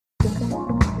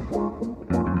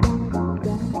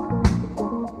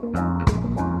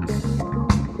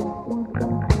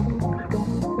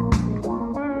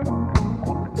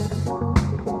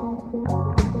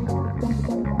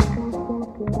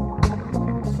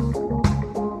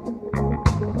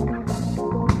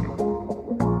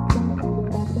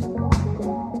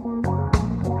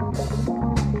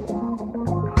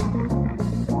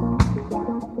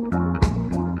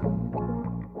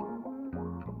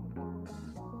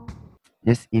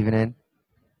This evening,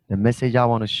 the message I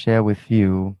want to share with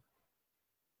you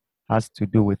has to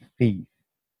do with faith.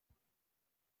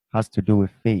 Has to do with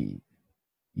faith.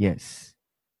 Yes.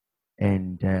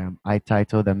 And I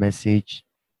titled the message,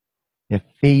 The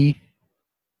Faith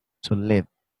to Live.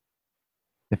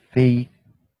 The Faith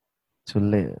to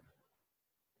Live.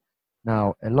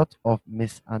 Now, a lot of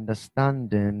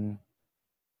misunderstanding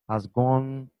has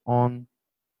gone on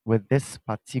with this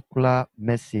particular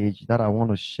message that I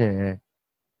want to share.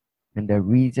 And the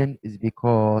reason is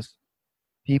because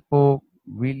people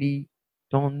really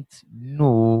don't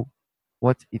know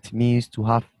what it means to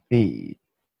have faith,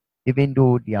 even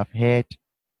though they have heard,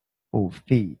 oh,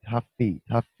 faith, have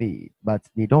faith, but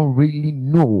they don't really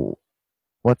know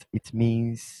what it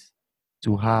means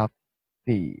to have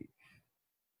faith.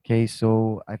 Okay,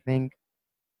 so I think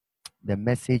the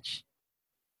message,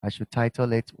 I should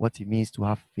title it, What It Means to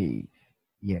Have Faith.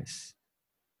 Yes,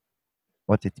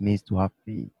 what it means to have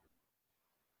faith.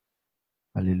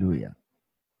 Hallelujah.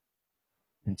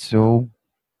 And so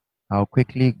I'll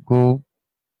quickly go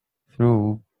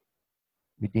through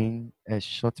within a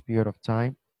short period of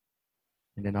time,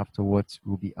 and then afterwards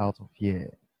we'll be out of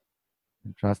here.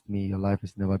 And trust me, your life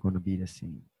is never going to be the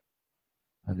same.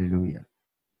 Hallelujah.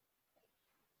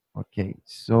 Okay,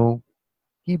 so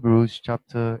Hebrews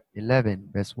chapter 11,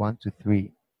 verse 1 to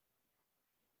 3.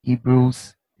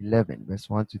 Hebrews 11, verse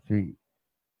 1 to 3. You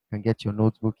can get your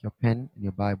notebook, your pen, and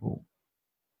your Bible.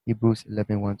 Hebrews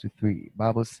 11, 1 to 3.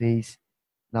 Bible says,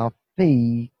 Now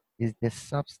faith is the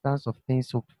substance of things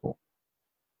hoped for,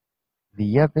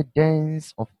 the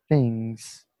evidence of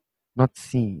things not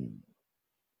seen.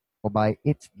 For by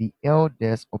it the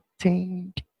elders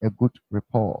obtained a good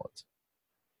report.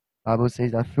 Bible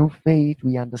says that through faith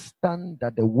we understand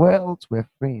that the worlds were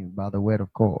framed by the word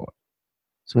of God,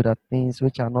 so that things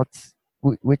which are not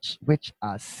which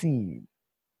are seen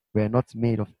were not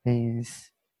made of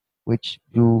things which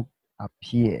do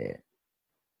appear.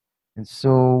 And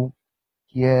so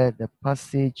here the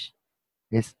passage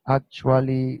is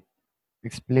actually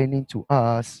explaining to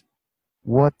us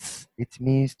what it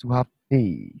means to have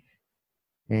faith.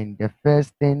 And the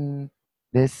first thing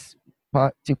this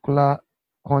particular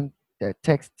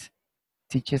text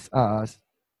teaches us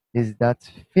is that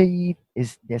faith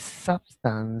is the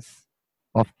substance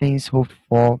of things hoped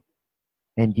for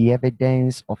and the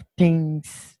evidence of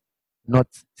things not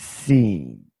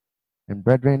seen. And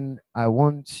brethren, I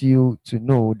want you to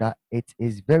know that it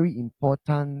is very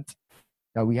important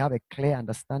that we have a clear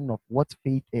understanding of what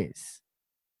faith is.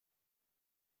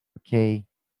 Okay?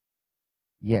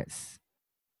 Yes.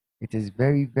 It is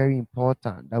very, very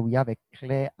important that we have a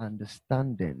clear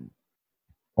understanding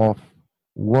of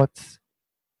what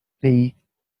faith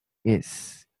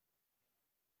is.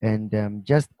 And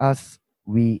just as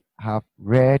we have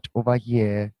read over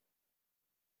here,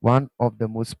 one of the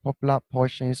most popular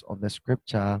portions of the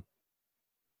scripture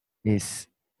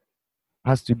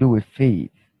has to do with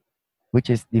faith, which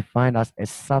is defined as a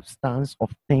substance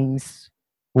of things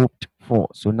hoped for.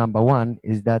 So number one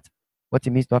is that what it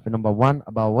means to have a number one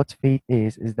about what faith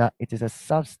is that it is a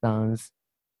substance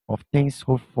of things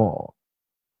hoped for.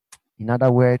 In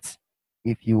other words,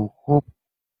 if you hope,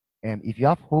 if you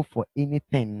have hope for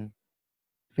anything,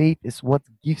 faith is what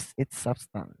gives it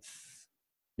substance.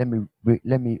 Let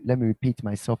me repeat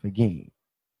myself again.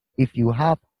 If you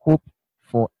have hope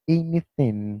for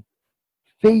anything,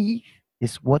 faith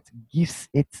is what gives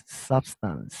it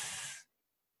substance.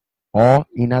 Or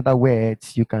in other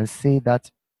words, you can say that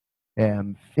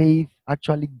faith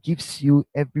actually gives you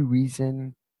every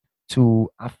reason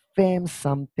to affirm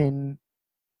something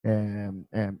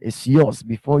is yours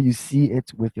before you see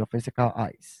it with your physical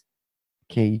eyes.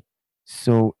 Okay,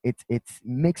 so it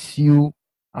makes you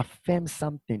affirm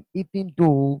something, even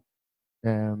though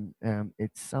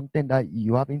it's something that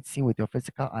you haven't seen with your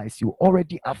physical eyes. You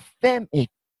already affirm it.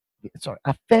 Sorry,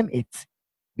 affirm it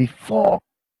before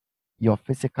your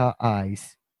physical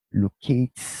eyes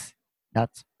locates that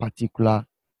particular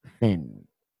thing.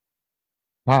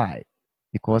 Why?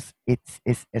 Because it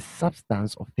is a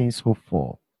substance of things hoped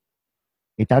for.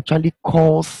 It actually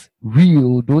calls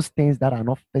real those things that are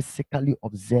not physically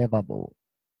observable.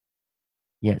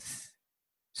 Yes.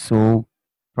 So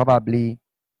probably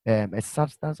a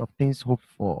substance of things hoped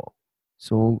for.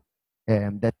 So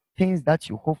the things that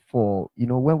you hope for,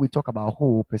 when we talk about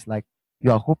hope, it's like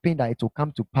you are hoping that it will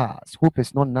come to pass. Hope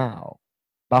is not now,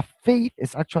 but faith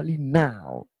is actually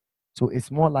now. So it's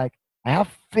more like I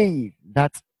have faith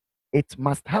that it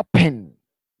must happen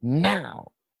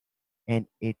now, and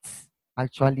it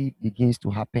actually begins to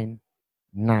happen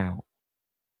now.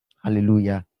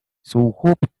 Hallelujah. So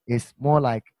hope is more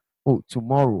like oh,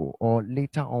 tomorrow or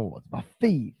later onwards. But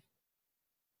faith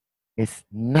is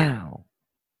now.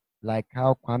 Like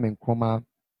how Kwame Nkrumah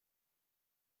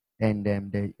and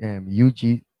the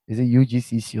UG, is it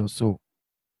UGCC or so,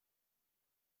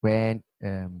 when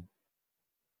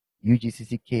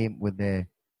UGCC came with the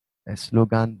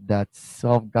slogan that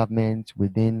self-government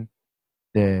within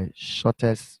the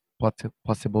shortest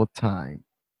possible time.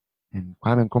 And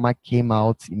Kwame Nkrumah came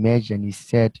out, emerged, and he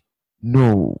said,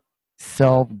 no,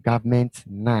 self-government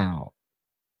now.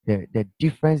 The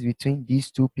difference between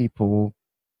these two people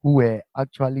who were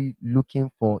actually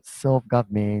looking for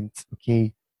self-government,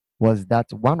 okay, was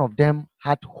that one of them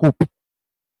had hope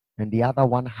and the other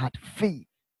one had faith.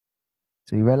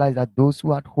 So you realize that those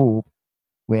who had hope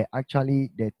were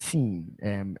actually the team,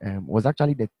 was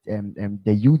actually the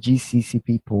UGCC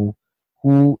people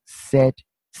who said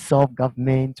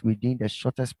self-government within the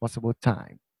shortest possible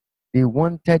time. They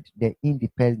wanted the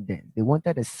independence, they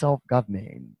wanted the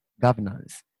self-government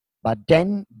governance, but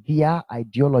then their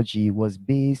ideology was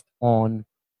based on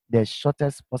the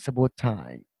shortest possible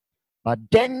time. But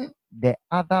then the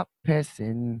other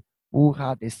person who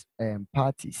had this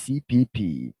party,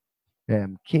 CPP,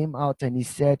 came out and he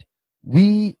said,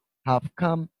 we have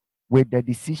come with the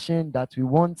decision that we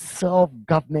want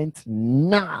self-government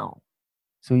now.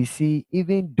 So you see,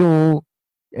 even though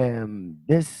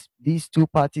these two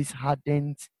parties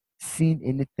hadn't seen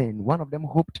anything, one of them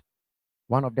hoped,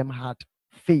 one of them had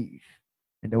faith.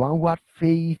 And the one who had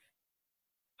faith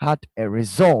had a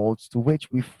result to which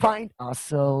we find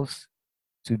ourselves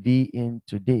to be in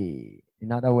today.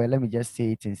 In other words, let me just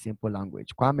say it in simple language.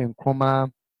 Kwame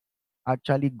Nkrumah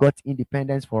actually got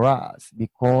independence for us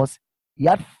because he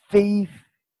had faith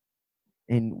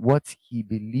in what he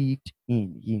believed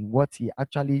in what he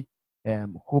actually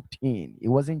hoped in. It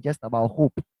wasn't just about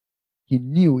hope. He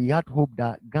knew, he had hope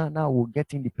that Ghana will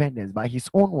get independence, but his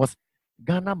own was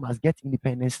Ghana must get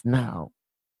independence now.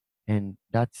 And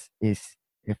that is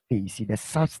a faith. See, the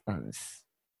substance,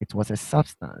 it was a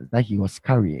substance that he was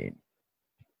carrying.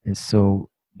 And so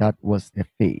that was the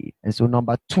faith. And so,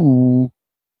 number two,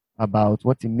 about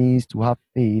what it means to have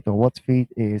faith or what faith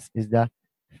is that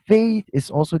faith is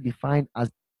also defined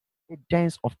as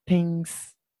evidence of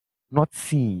things not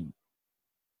seen.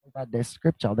 That the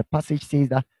scripture, the passage says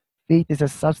that faith is a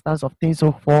substance of things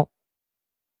hoped for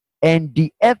and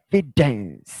the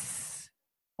evidence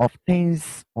of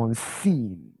things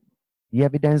unseen. The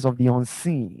evidence of the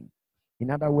unseen. In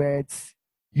other words,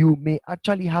 you may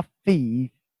actually have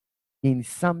faith in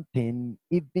something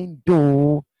even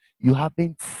though you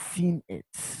haven't seen it.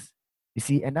 You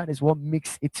see, and that is what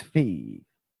makes it faith.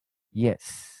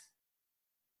 Yes.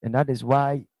 And that is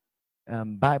why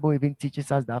Bible even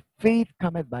teaches us that faith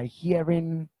cometh by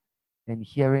hearing and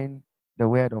hearing the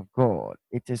word of God.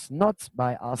 It is not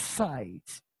by our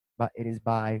sight, but it is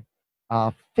by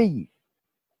our faith.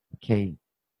 Okay.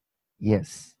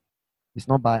 Yes. It's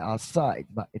not by our sight,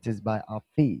 but it is by our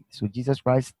faith. So Jesus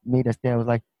Christ made us there. I was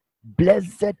like,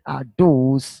 blessed are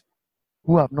those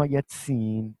who have not yet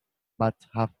seen, but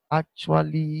have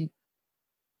actually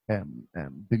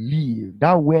believed.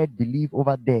 That word believe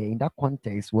over there in that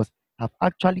context was have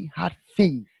actually had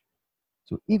faith.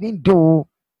 So even though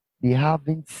they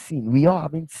haven't seen, we all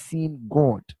haven't seen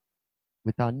God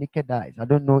with our naked eyes. I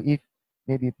don't know if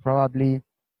maybe probably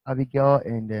Abigail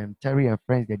and Terry and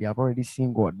friends that they have already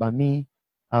seen God, but me,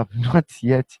 I've not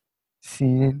yet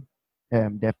seen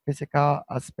the physical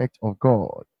aspect of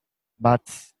God. But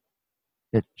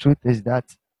the truth is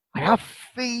that I have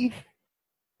faith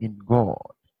in God.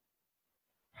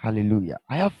 Hallelujah.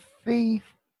 I have faith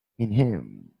in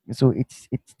Him. So it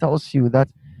tells you that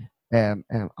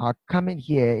our coming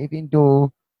here, even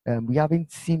though we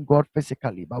haven't seen God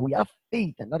physically, but we have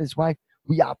faith, and that is why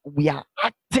we are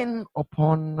acting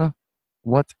upon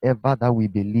whatever that we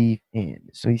believe in.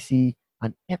 So you see,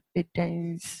 an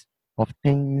evidence of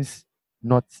things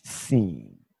not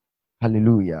seen.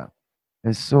 Hallelujah.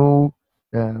 And so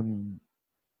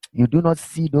you do not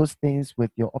see those things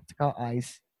with your optical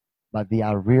eyes, but they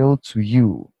are real to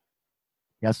you.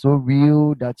 They are so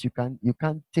real that you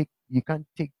can't take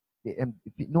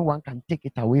no one can take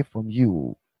it away from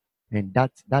you, and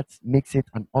that makes it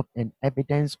an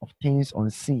evidence of things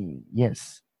unseen.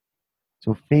 Yes.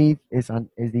 So faith is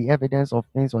the evidence of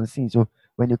things unseen. So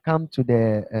when you come to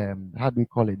the how do we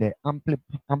call it, the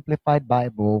amplified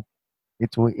Bible,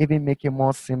 it will even make it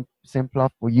more simpler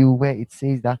for you, where it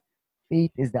says that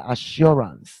faith is the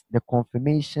assurance, the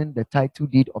confirmation, the title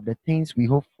deed of the things we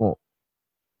hope for,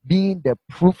 being the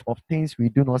proof of things we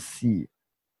do not see.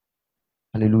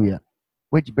 Hallelujah.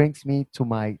 Which brings me to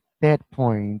my third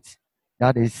point,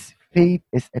 that is, faith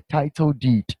is a title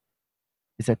deed.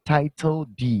 It's a title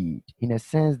deed in a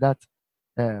sense that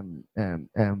a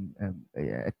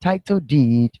title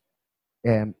deed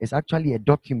is actually a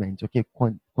document, okay,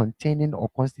 containing or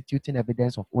constituting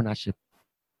evidence of ownership.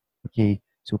 Okay,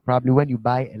 so probably when you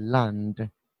buy a land,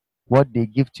 what they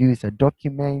give to you is a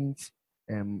document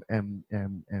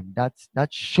that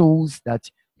shows that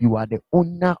you are the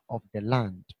owner of the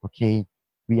land. Okay,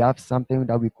 we have something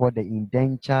that we call the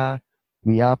indenture.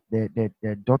 We have the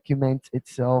document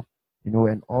itself,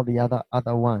 and all the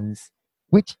other ones,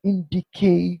 which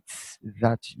indicates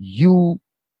that you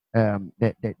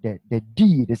the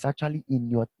deed is actually in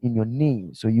your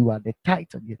name. So you are the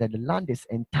title, that the land is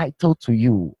entitled to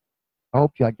you. I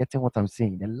hope you are getting what I'm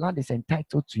saying. The land is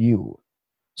entitled to you.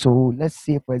 So let's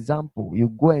say, for example, you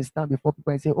go and stand before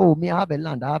people and say, "Oh, me, I have a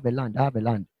land, I have a land, I have a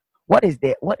land." What is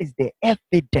the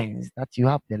evidence that you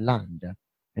have the land?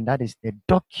 And that is the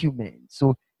document.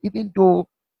 So even though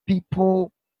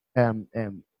people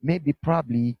maybe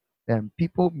probably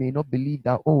people may not believe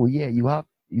that, oh yeah, you have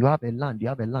a land, you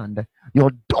have a land, your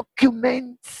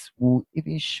documents will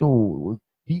even show, will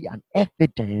be an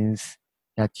evidence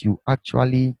that you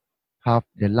actually have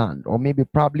the land. Or maybe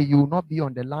probably you will not be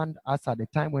on the land as at the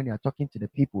time when you are talking to the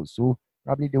people. So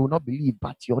probably they will not believe,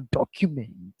 but your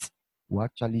document will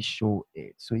actually show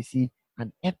it. So you see,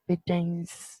 an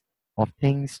evidence of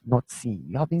things not seen.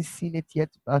 You haven't seen it yet,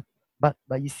 but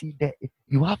you see that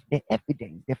you have the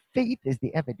evidence. The faith is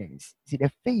the evidence. See,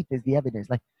 the faith is the evidence.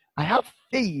 Like, I have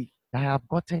faith that I have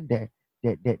gotten the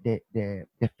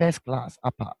first class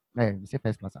upper. Say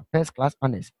first class, first class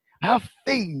honors. I have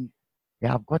faith they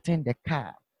have gotten the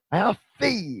car. I have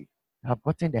faith. I have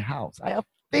gotten the house. I have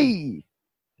faith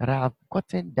that I have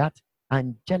gotten that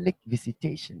angelic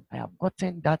visitation. I have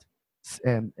gotten that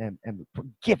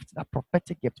gift, that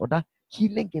prophetic gift, or that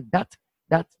healing gift, that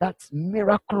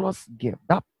miraculous gift,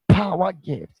 that power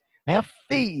gift. I have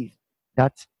faith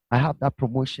that I have that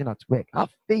promotion at work. I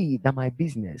have faith that my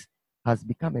business has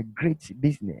become a great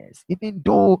business, even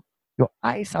though your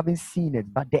eyes haven't seen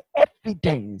it, but the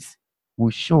evidence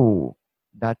will show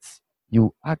that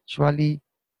you actually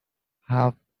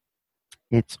have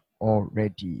it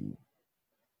already.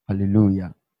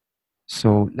 Hallelujah.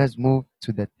 So let's move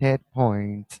to the third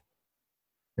point.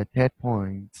 The third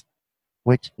point,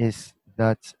 which is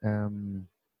that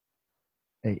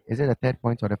hey, is it the third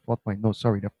point or the fourth point? No,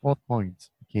 sorry, the fourth point.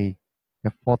 Okay,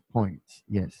 the fourth point.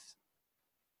 Yes,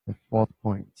 the fourth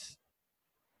point.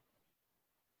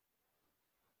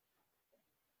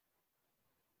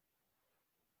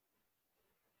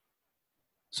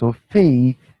 So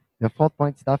faith, the fourth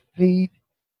point is that faith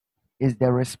is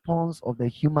the response of the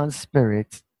human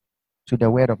spirit to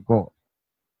the word of God.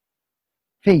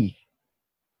 Faith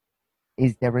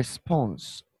is the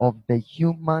response of the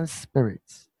human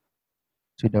spirit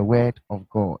to the word of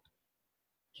God.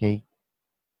 Okay.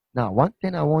 Now, one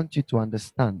thing I want you to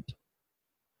understand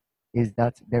is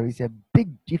that there is a big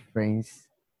difference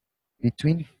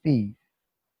between faith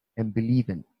and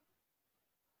believing.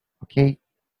 Okay.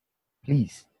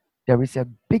 Please. There is a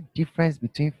big difference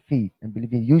between faith and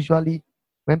believing. Usually,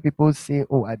 when people say,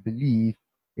 "Oh, I believe,"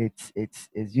 it's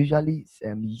usually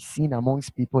seen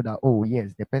amongst people that, "Oh,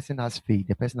 yes, the person has faith.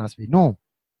 The person has faith." No,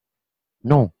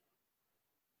 no.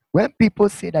 When people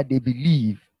say that they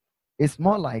believe, it's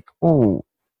more like, oh,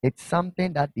 it's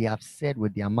something that they have said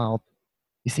with their mouth.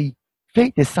 You see,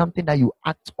 faith is something that you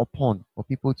act upon for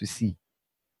people to see.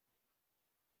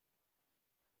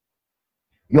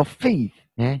 Your faith,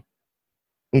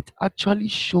 it actually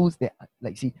shows that,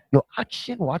 like, see, your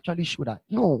action will actually show that,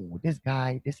 no, this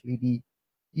guy, this lady,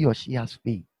 he or she has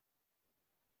faith.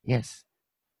 Yes.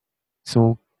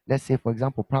 So let's say, for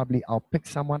example, probably I'll pick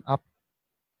someone up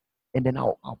and then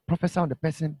I'll prophesy on the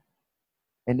person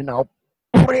and then I'll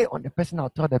pray on the person. I'll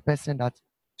tell the person that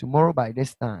tomorrow by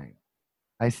this time,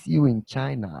 I see you in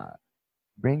China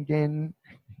bringing,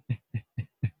 people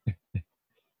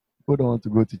don't want to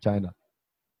go to China.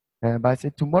 But I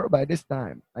said, tomorrow by this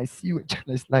time, I see you in China.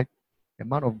 It's like a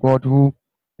man of God who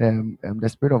the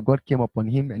Spirit of God came upon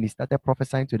him and he started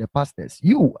prophesying to the pastors.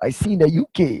 You, I see in the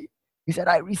UK. He said,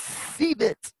 I receive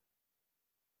it.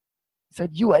 He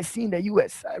said, you, I see in the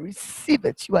US. I receive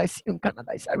it. You, I see in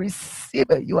Canada. He said, I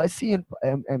receive it. You, I see in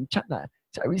China.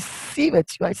 He said, I receive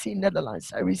it. You, I see in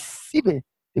Netherlands. I receive it.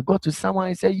 They go to someone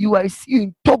and say, you, I see you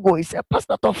in Togo. He said,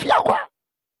 Pastor Tofiawa,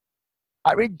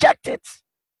 I reject it.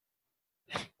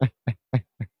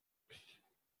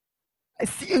 I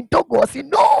see you in Togo. I say,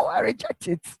 no, I reject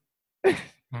it.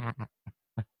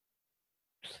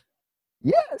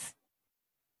 Yes.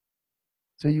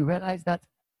 So you realize that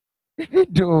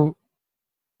even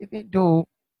though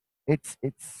it's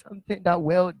something that,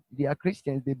 well, they are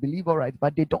Christians, they believe all right,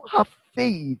 but they don't have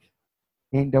faith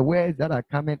in the words that are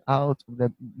coming out of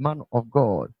the man of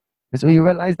God. And so you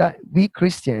realize that we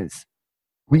Christians,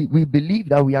 we believe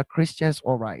that we are Christians,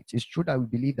 all right. It's true that we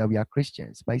believe that we are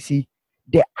Christians, but you see,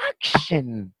 the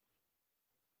action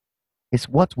is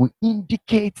what will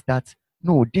indicate that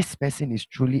no, this person is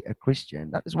truly a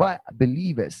Christian. That is why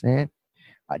believers, the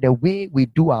way we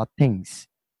do our things,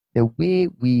 the way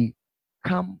we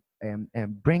come and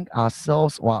bring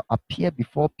ourselves or appear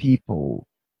before people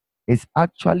is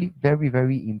actually very,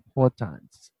 very important.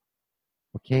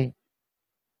 Okay.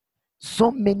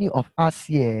 So many of us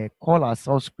here call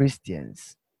ourselves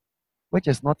Christians, which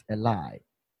is not a lie.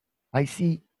 I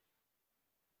see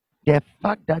the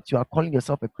fact that you are calling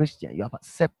yourself a Christian, you have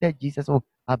accepted Jesus, oh,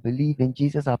 I believe in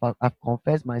Jesus, I've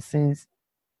confessed my sins,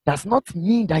 does not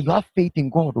mean that you have faith in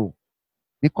God, oh.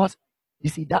 Because you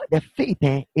see that the faith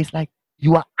is like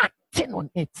you are acting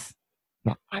on it.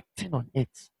 You are acting on it.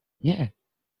 Yeah.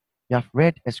 You have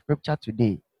read a scripture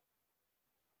today.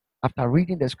 After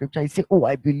reading the scripture, you say, oh,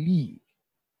 I believe.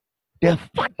 The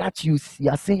fact that you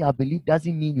are saying I believe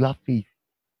doesn't mean you have faith.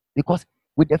 Because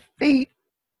with the faith,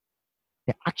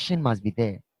 the action must be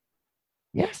there.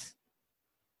 Yes.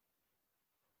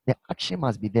 The action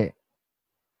must be there.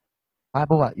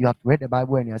 Bible, you have read the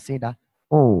Bible and you are saying that,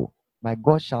 oh, my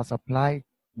God shall supply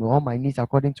all my needs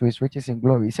according to his riches in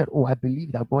glory. He said, oh, I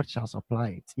believe that God shall supply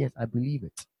it. Yes, I believe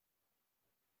it.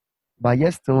 But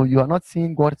yes, still, you are not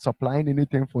seeing God supplying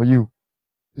anything for you.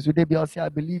 So they be all say, I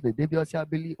believe it. They be all say, I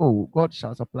believe, oh, God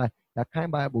shall supply. That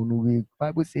kind Bible, no way.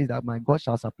 Bible says that my God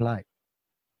shall supply.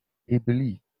 They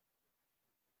believe.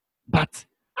 But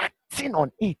acting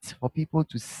on it for people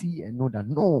to see and know that,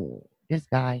 no, this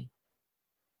guy,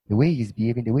 the way he's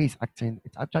behaving, the way he's acting,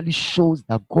 it actually shows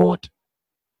that God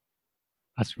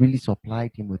has really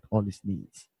supplied him with all his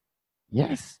needs.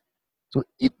 Yes. So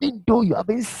even though you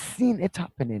haven't seen it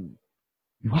happening,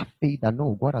 you have faith that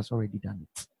no, God has already done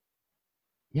it.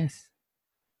 Yes.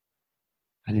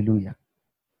 Hallelujah.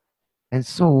 And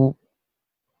so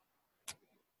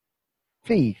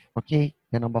faith, okay,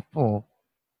 the number 4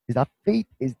 is that faith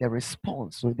is the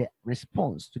response. So the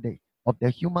response to of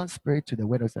the human spirit to the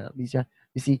word of God. You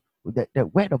see, the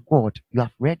word of God, you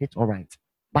have read it all right,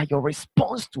 but your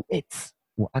response to it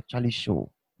will actually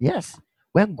show. Yes.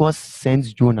 When God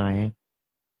sends Jonah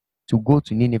to go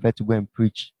to Nineveh to go and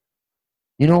preach,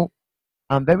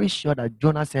 I'm very sure that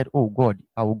Jonah said, oh God,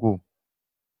 I will go,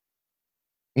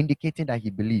 indicating that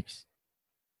he believes.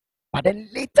 But then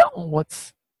later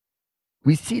onwards,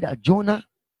 we see that Jonah,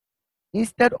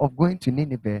 instead of going to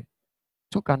Nineveh,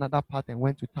 took another path and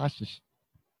went to Tarshish.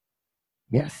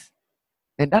 Yes.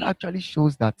 And that actually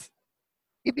shows that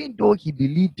even though he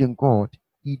believed in God,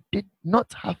 he did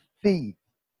not have faith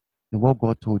in what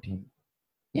God told him.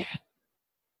 Yeah.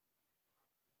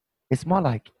 It's more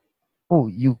like, oh,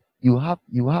 you have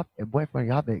a boyfriend,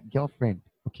 you have a girlfriend,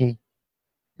 okay?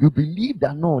 You believe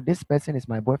that no, this person is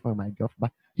my boyfriend, my girlfriend,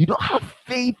 but you don't have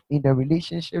faith in the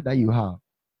relationship that you have.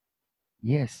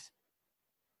 Yes.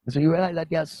 So you realize that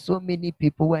there are so many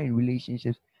people who are in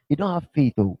relationships, they don't have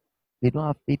faith, though. They don't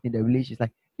have faith in the relationship.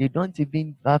 Like they don't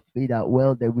even have faith that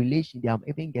well, the relation they are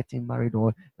even getting married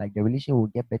or like the relation will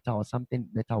get better or something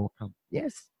better will come.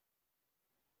 Yes.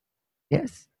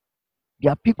 Yes.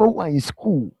 There are people who are in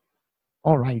school,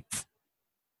 all right.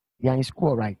 They are in school,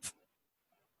 all right.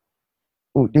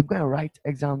 Oh, they go and write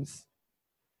exams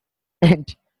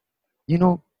and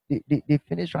they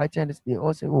finish writing and they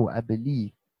all say, oh, I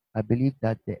believe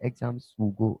that the exams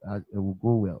will go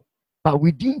well. But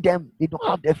within them, they don't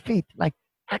have the faith, like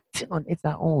acting on it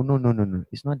that, oh, no, no, no, no,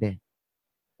 it's not there.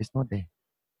 It's not there.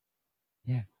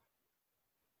 Yeah.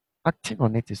 Acting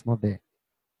on it is not there.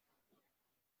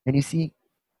 And you see,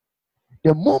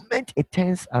 the moment it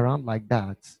turns around like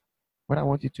that, what I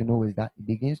want you to know is that it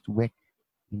begins to work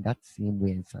in that same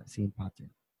way and same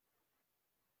pattern.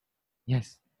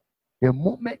 Yes. The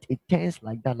moment it turns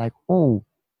like that, like, oh,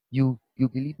 you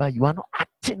believe, but you are not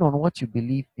acting on what you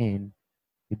believe in,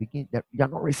 that you are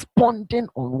not responding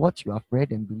on what you have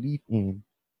read and believe in,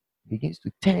 begins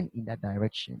to turn in that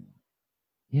direction.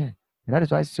 Yeah. And that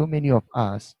is why so many of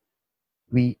us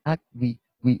we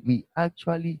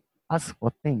actually ask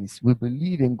for things. We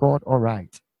believe in God, all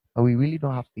right, but we really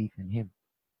don't have faith in Him.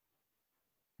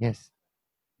 Yes.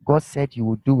 God said He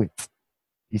will do it.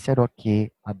 He said, okay,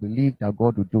 I believe that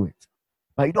God will do it.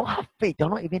 But you don't have faith. You're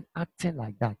not even acting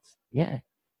like that. Yeah.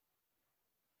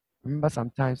 Remember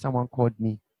sometimes someone called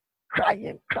me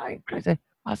crying, saying,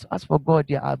 as for God,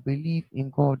 yeah, I believe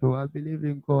in God, oh, I believe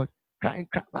in God. Crying.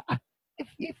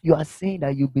 If you are saying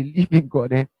that you believe in God,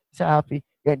 then say,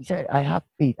 Then he said, I have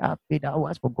faith. I have faith. I will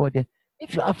ask for God. Then,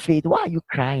 if you have faith, why are you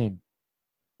crying?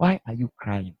 Why are you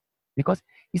crying? Because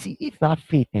you see, if you have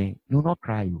faith, you will not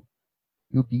cry.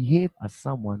 You behave as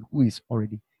someone who is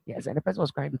already, yes, and the person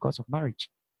was crying because of marriage.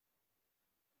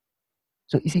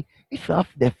 So you see, if you have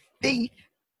the faith,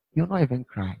 you'll not even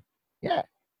cry. Yeah.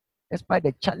 Despite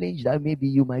the challenge that maybe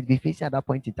you might be facing at that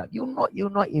point in time, you'll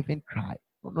not even cry.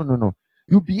 No, no, no, no.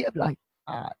 You behave like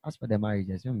as for the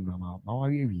marriages,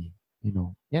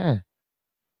 yeah,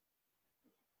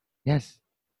 yes.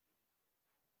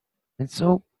 And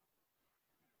so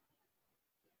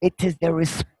it is the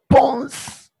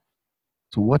response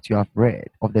to what you have read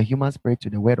of the human spirit to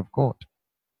the word of God.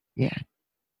 Yeah.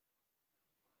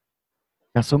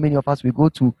 Now, so many of us we go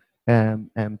to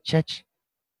church,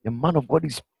 the man of God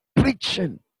is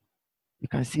preaching. You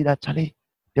can see that Charlie,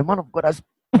 the man of God has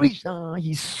preached,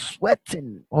 he's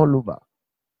sweating all over.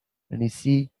 And you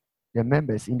see the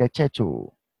members in the church,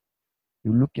 oh,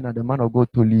 you're looking at the man of God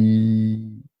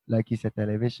totally like he's a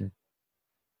television.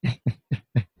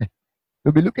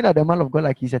 You'll be looking at the man of God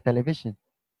like he's a television.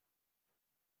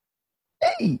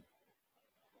 Hey,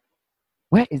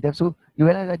 where is them? So you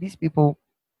realize that these people,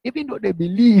 even though they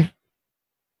believe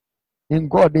in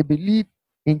God, they believe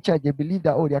in church, they believe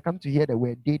that, oh, they are come to hear the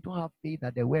word, they don't have faith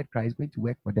that the word Christ is going to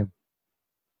work for them.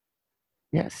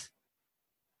 Yes.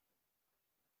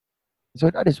 So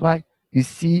that is why you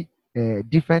see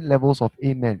different levels of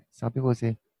amen. Some people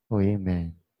say, oh,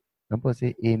 amen. Some people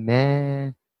say,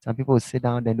 amen. Some people sit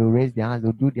down, then they'll raise their hands,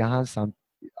 they'll do their hands. Some,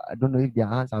 I don't know if their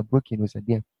hands are broken. They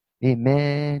say,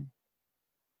 amen.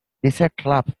 They say,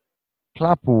 clap,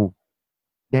 clap. Oh.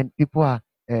 Then people are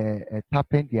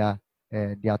tapping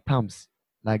their thumbs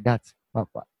like that.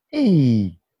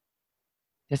 Hey,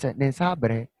 they said,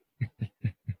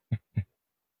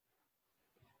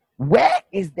 where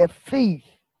is the faith?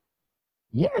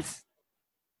 Yes,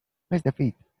 where's the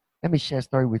faith? Let me share a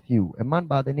story with you. A man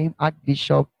by the name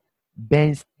Archbishop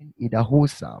Benson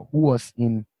Idahosa, who was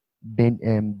in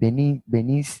Benin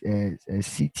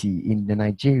city in the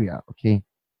Nigeria, okay,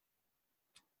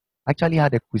 actually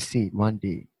had a crusade one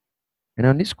day. And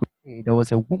on this crusade, there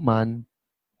was a woman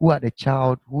who had a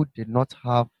child who did not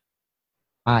have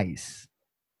eyes,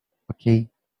 okay.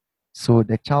 So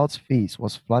the child's face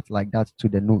was flat like that to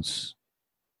the nose,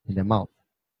 in the mouth.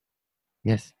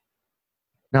 Yes.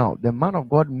 Now, the man of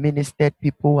God ministered,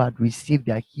 people had received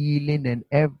their healing and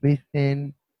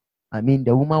everything. I mean,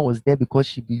 the woman was there because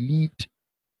she believed.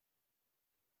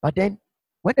 But then,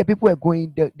 when the people were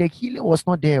going, the healing was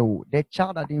not there. Oh. The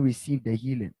child hadn't received the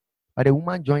healing. But the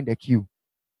woman joined the queue.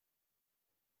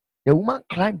 The woman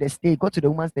climbed the stage, got to the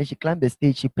woman's stage, she climbed the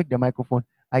stage, she picked the microphone.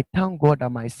 I thank God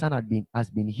that my son has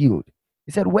been healed.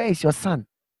 He said, where is your son?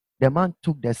 The man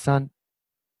took the son.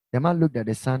 The man looked at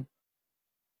the son.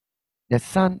 The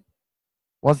son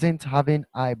wasn't having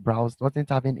eyebrows, wasn't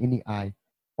having any eye.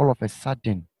 All of a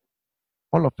sudden,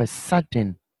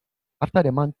 after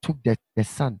the man took the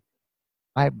son,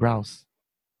 eyebrows,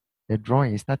 the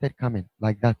drawing started coming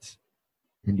like that.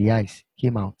 And the eyes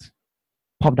came out,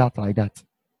 popped out like that.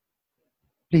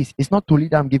 Please, it's not Toli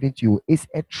that I'm giving to you. It's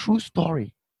a true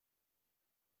story.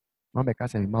 Mama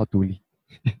can't say mouth Toli.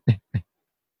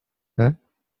 Huh?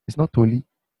 It's not Toli.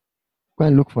 Go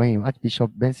and look for him.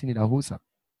 Archbishop Benson Idahosa.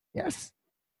 Yes.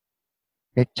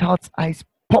 The child's eyes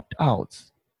popped out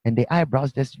and the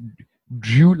eyebrows just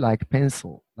drew like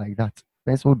pencil, like that.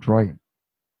 Pencil drawing.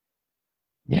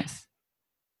 Yes.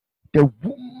 The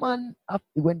woman, after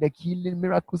when the healing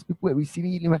miracles, people were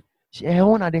receiving healing, her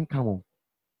own didn't come on.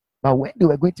 But when they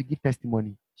were going to give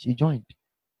testimony, she joined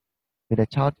with the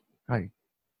child crying.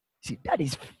 See, that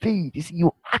is faith. You see,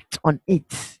 you act on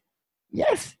it.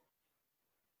 Yes.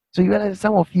 So you realize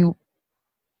some of you,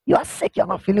 you are sick, you're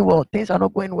not feeling well, things are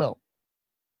not going well.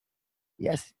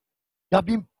 Yes. You have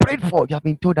been prayed for, you have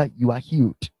been told that you are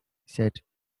healed. He said,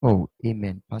 oh,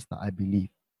 amen, Pastor, I believe.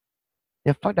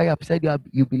 The fact that you have said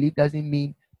you believe doesn't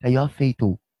mean that you have faith.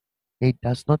 Oh. It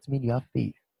does not mean you have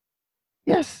faith.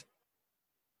 Yes.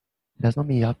 It does not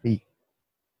mean you have faith.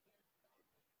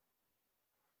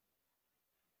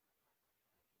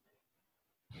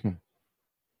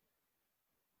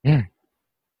 Yeah.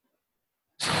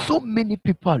 So many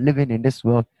people are living in this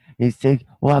world. They say,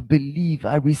 oh, I believe,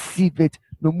 I receive it.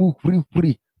 No more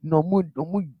free. No more,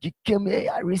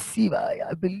 I receive,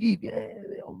 I believe.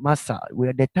 Master,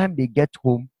 where the time they get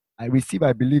home, I receive,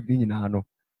 I believe in no.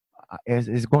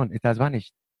 It's gone, it has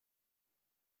vanished.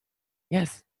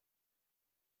 Yes.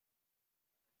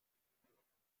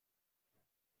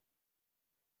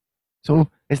 So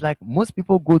it's like most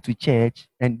people go to church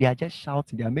and they are just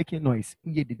shouting, they are making noise.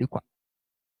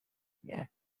 Yeah.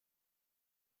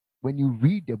 when you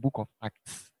read the book of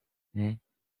Acts,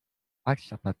 Acts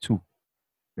chapter 2,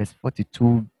 verse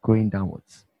 42 going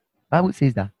downwards, Bible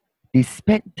says that they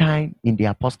spent time in the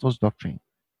apostles' doctrine,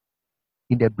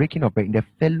 in the breaking of bread, in the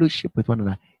fellowship with one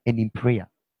another, and in prayer.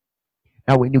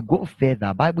 Now, when you go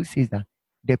further, Bible says that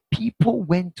the people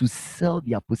went to sell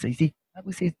their possessions. See,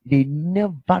 Bible says they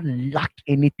never lacked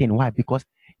anything. Why? Because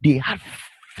they had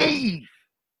faith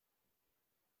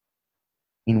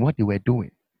in what they were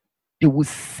doing. They would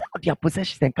sell their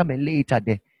possessions and come and lay it at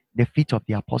the feet of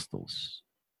the apostles.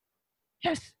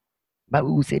 Yes. But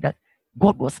we will say that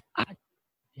God was at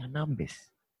their numbers.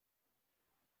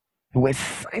 There were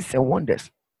signs and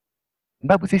wonders. The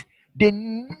Bible says they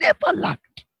never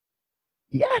lacked.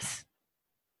 Yes.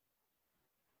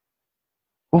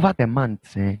 Over the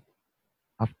months,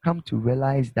 I've come to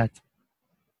realize that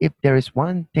if there is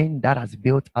one thing that has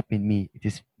built up in me, it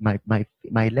is my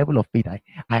level of faith. I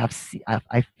have seen,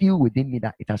 I feel within me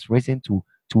that it has risen to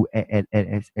a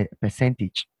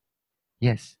percentage.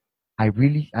 Yes, I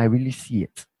really see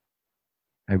it.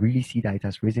 I really see that it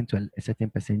has risen to a certain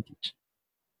percentage.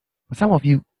 For some of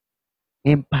you,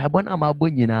 in I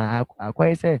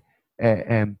say,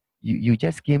 you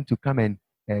just came to come and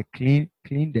clean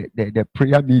the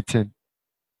prayer meeting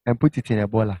and put it in a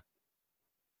bola.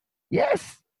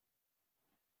 Yes,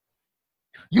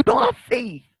 you don't have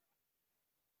faith.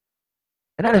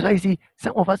 And that is why you see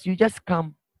some of us, you just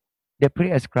come, the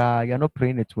prayers cry, you're not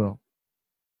praying it well.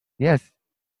 Yes,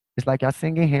 it's like you're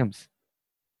singing hymns.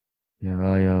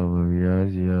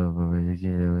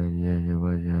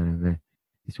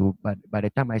 So, but by the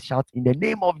time I shout in the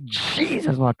name of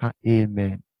Jesus, no, I can't.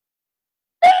 Amen.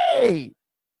 Hey!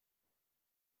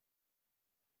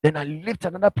 Then I lift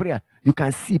another prayer. You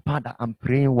can see, Father, I'm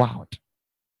praying wild.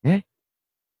 Yeah?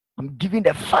 I'm giving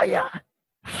the fire.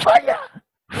 Fire.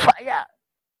 Fire.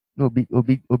 No,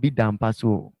 obi damper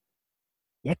so.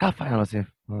 Yeah, can fire yourself.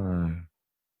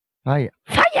 Fire.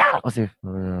 Fire. Yourself.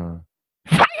 Fire.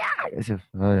 Yourself.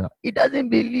 Fire. He doesn't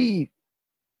believe.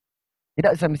 He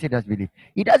doesn't, let me say he doesn't believe.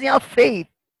 He doesn't have faith.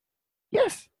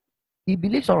 Yes. He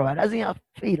believes all right. Doesn't have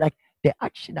faith. Like the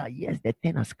action that, yes, the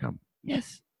thing has come.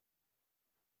 Yes.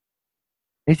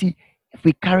 You see, if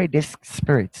we carry this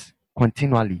spirit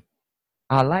continually,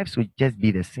 our lives will just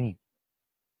be the same.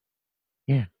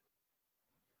 Yeah.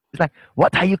 It's like,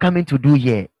 what are you coming to do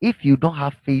here if you don't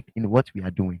have faith in what we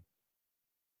are doing?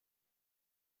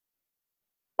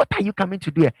 What are you coming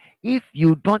to do here if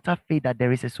you don't have faith that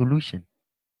there is a solution?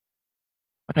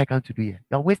 What are you coming to do here?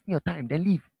 You're wasting your time, then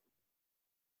leave.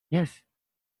 Yes.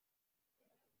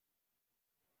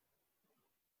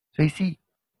 So you see,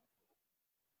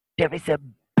 there is a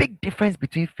big difference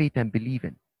between faith and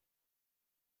believing.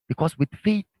 Because with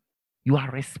faith, you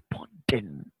are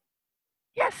responding.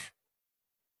 Yes.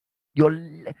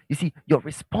 You see, your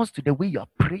response to the way you're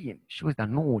praying shows that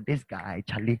no, this guy,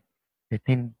 Charlie, the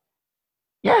thing.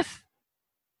 Yes.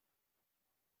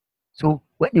 So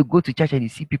when you go to church and you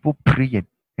see people praying,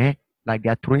 like they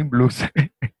are throwing blows,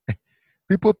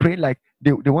 people praying like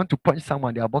they want to punch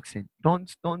someone, they are boxing. Don't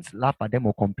laugh at them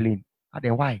or complain. And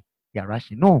then why? They are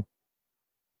rushing. No,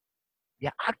 they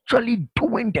are actually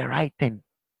doing the right thing.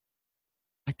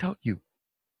 I tell you.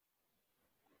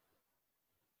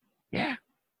 Yeah.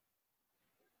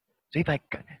 So if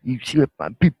you see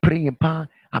people praying,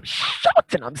 I'm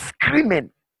shouting, I'm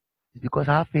screaming. It's because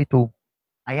I have faith. Oh,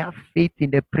 I have faith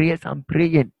in the prayers I'm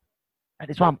praying. That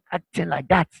is why I'm acting like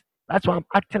that. That's why I'm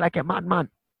acting like a madman.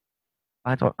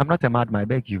 I'm not a madman, I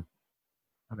beg you.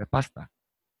 I'm a pastor.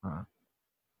 I'm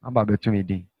about to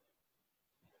me.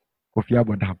 Kofi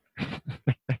Abodam.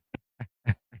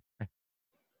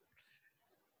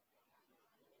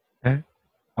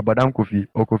 Abodam Kofi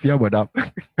or Kofi Abodam.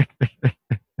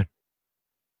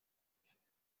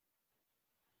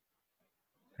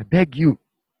 I beg you.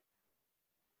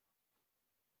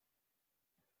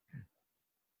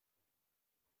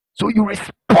 So you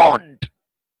respond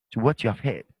to what you have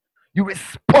heard. You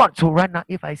respond. So right now,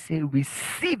 if I say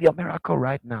receive your miracle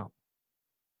right now,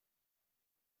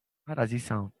 how does it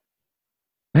sound?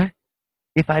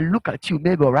 If I look at you,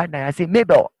 Mabel, right now, I say,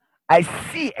 Mabel, I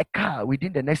see a car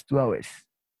within the next 2 hours.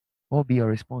 What will be your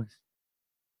response?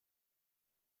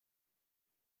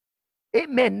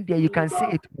 Amen. There, you can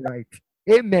say it right.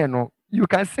 Amen. Oh, you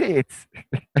can say it.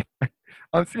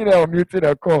 I'm seeing her muting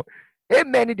the call.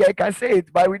 Amen. There, you can say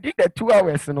it. But within the 2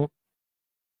 hours,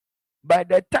 by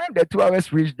the time the 2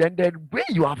 hours reach, then the way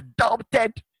you have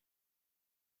doubted,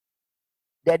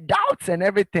 the doubts and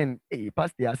everything, hey,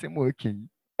 Pastor, I say working.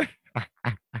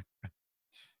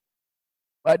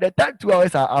 By the time 2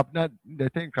 hours are up, not the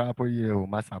thing crap for you,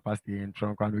 Master Pastor in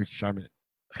front of me.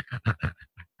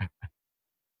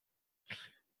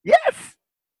 Yes.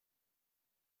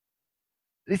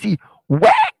 You see,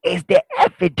 where is the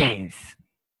evidence?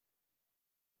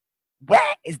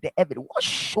 Where is the evidence? What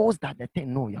shows that the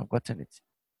thing? No, you have gotten it.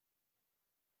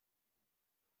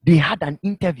 They had an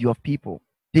interview of people.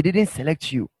 They didn't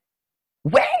select you.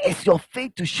 Where is your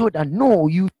faith to show that no,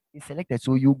 you selected,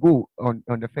 so you go on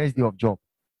the first day of job?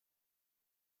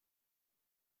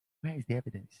 Where is the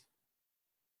evidence?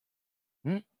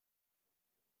 Hmm?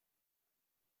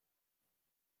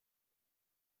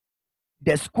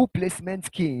 The school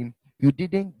placement came. You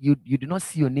did not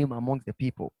see your name amongst the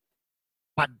people,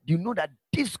 but you know that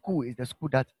this school is the school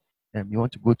that you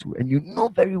want to go to, and you know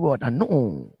very well that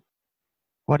no,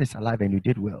 God is alive and you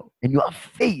did well, and you have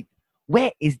faith.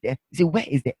 Where is the where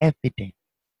is the evidence?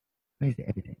 Where is the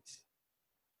evidence?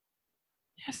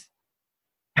 Yes.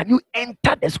 Can you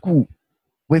enter the school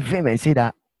with him and say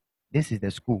that this is the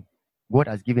school? God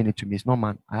has given it to me. It's not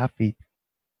man. I have faith.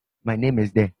 My name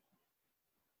is there.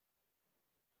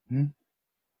 Hmm?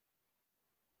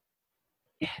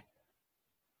 Yeah.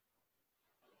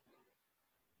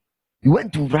 You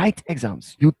went to write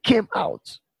exams. You came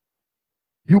out.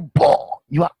 You bore.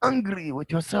 You are angry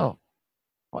with yourself.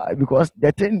 Why? Because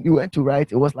the thing you went to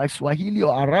write, it was like Swahili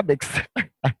or Arabics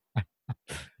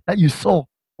that you saw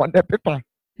on the paper.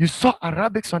 You saw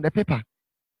Arabics on the paper.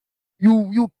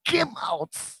 You came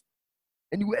out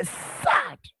and you were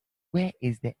sad. Where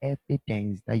is the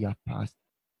evidence that you have passed?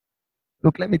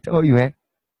 Look, let me tell you,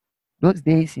 those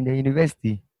days in the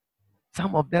university,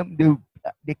 some of them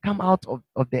they come out of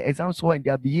the exam hall and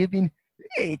they are behaving.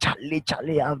 Hey,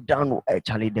 Charlie, I've done. Hey,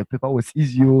 Charlie, the paper was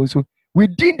easy. So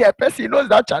within the person knows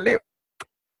that Charlie,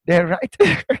 the right,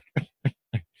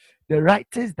 the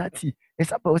writers that he,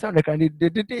 it's like they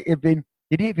didn't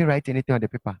even write anything on the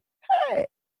paper. Hey,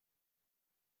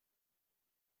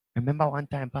 remember one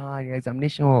time, the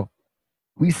examination hall,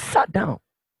 we sat down.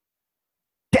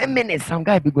 10 minutes, some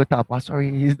guy be got up. Oh, sorry,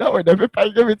 he's not with the paper.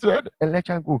 He gave it to the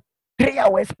lecturer and go. 3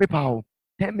 hours paper.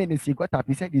 10 minutes, he got up.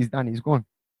 He said he's done. He's gone.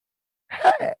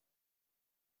 Hey.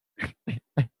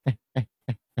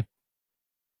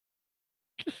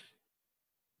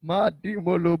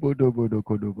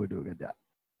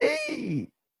 Hey.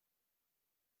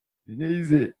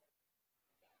 Easy.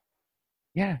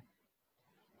 Yeah.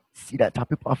 See that how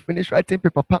people have finished writing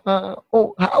paper.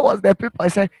 Oh, how was the paper? I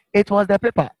said, it was the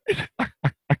paper.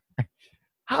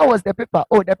 How was the paper?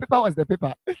 Oh, the paper was the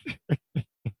paper.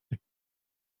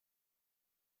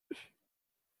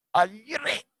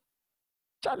 Ayire.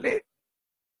 Charlie.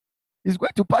 He's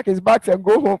going to pack his bags and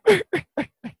go home.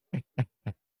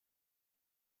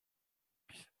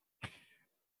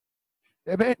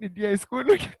 School.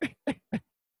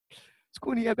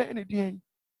 School here,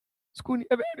 school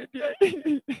here,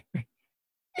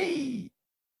 hey,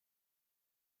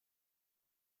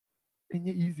 and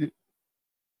easy.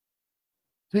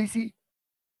 So you see,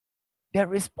 the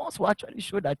response will actually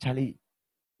show that Charlie,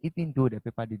 even though the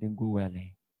paper didn't go well,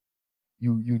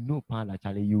 you know, Pala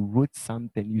Charlie, you wrote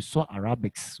something. You saw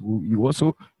Arabics. You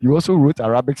also wrote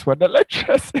Arabics for the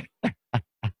lecturers.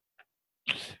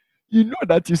 You know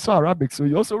that you saw Arabics, so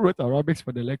you also wrote Arabics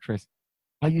for the lecturers.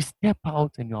 But you step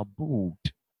out and you're bold,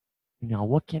 and you're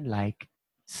walking like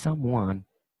someone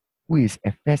who is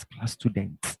a first class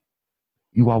student.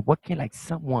 You are working like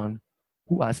someone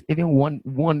who has even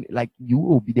won like you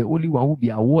will be the only one who will be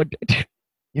awarded.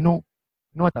 You know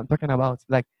what I'm talking about?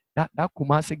 Like that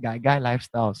Kumasi guy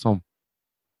lifestyle. Some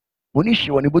so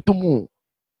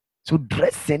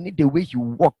dressing the way you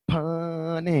walk,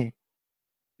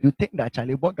 you think that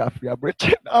Charlie Burger free are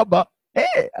breaking but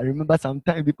hey, I remember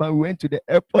sometime before we went to the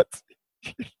airport.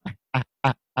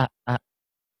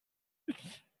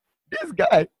 This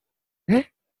guy,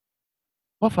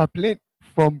 off a plane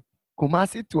from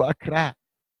Kumasi to Accra.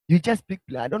 You just pick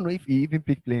plane. I don't know if he even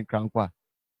picked plane Krankwa.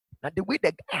 Now the way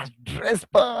the guy is dressed,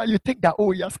 you think that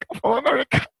he has come from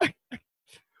America.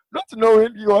 Not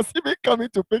knowing he was even coming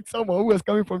to pick someone who was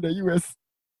coming from the US.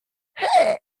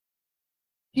 Hey,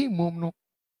 he mom no.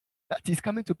 That he's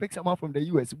coming to pick someone from the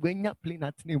US. When you're playing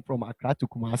that name from Accra to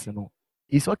Kumasi, no,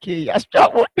 it's okay. He has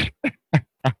traveled.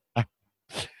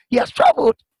 He has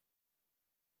traveled.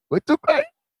 We took hey,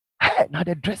 now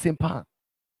the dressing pan.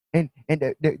 And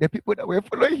the people that were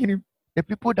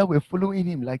following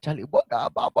him, like Charlie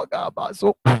Boga.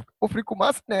 So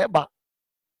Ofrikumas neighbor.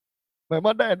 My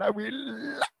mother and I we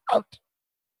laughed.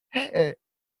 Hey,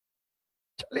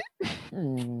 Charlie,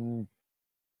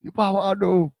 people are wild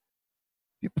though.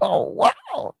 People are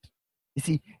wild. You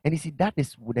see, that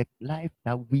is the life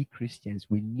that we Christians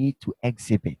we need to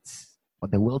exhibit for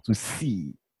the world to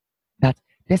see that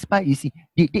despite you see,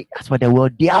 that's what the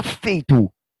world they have faith to.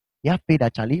 You have faith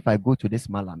that, Charlie, if I go to this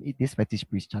malam, eat this fetish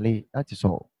priest, Charlie, that is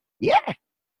all. Yeah.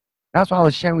 That's why I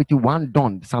was sharing with you one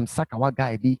don, some Sakawa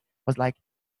guy, was like,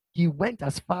 he went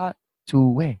as far to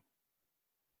where?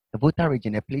 The Volta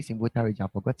region, a place in Volta region,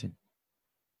 I've forgotten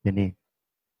the name.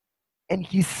 And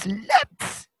he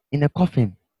slept in a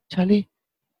coffin. Charlie,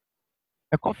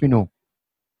 a coffin, no.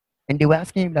 And they were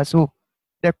asking him that, so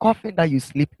the coffin that you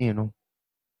sleep in,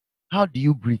 how do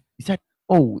you breathe? He said,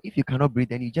 oh, if you cannot breathe,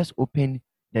 then you just open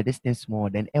the distance more,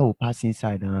 then air will pass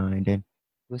inside and then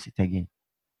close it again.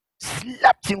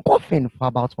 Slept in coffin for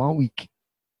about 1 week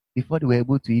before they were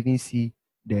able to even see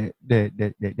the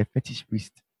fetish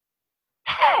priest.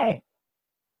 Hey!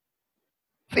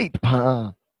 Faith,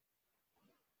 pa.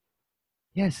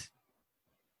 Yes.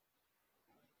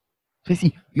 So you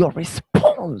see, your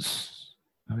response,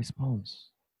 your response,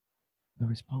 your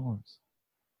response.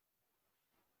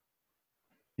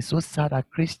 It's so sad that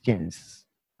Christians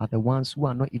are the ones who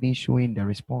are not even showing the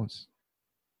response.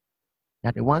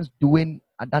 They're the ones doing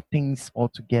other things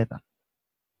altogether.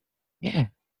 Yeah.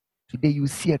 Today you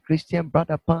see a Christian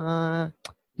brother,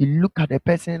 you look at the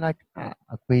person like,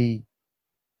 okay,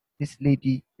 this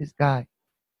lady, this guy,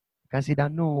 you can see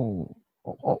that no,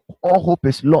 all hope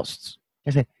is lost. I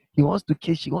said, he wants to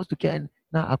kill, she wants to kill, and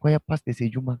now acquire Pastor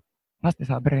Sejuma. Pastor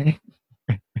Sabre.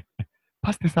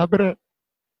 Pastor Sabre.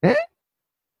 Eh?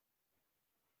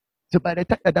 So by the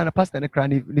time you're done, the pastor and the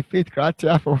crown, the faith cracked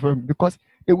half of him because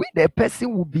the way the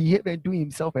person will behave and do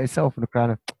himself herself in the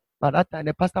crown. By that time,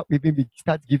 the pastor will even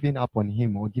start giving up on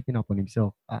him or giving up on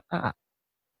himself. Yeah.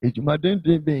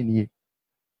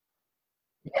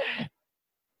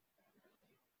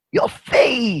 Your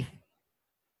faith.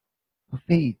 Your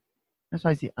faith. That's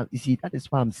why I say, you see, that is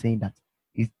why I'm saying that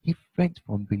it's different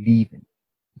from believing.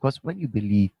 Because when you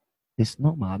believe, it's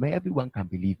normal. I mean, everyone can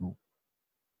believe.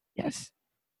 Yes.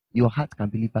 Your heart can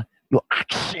believe, but your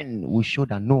action will show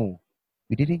that no,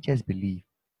 you didn't just believe,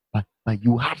 but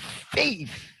you had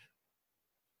faith.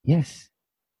 Yes.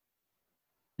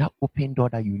 That open door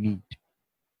that you need,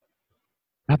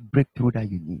 that breakthrough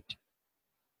that you need.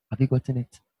 Have you gotten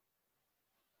it?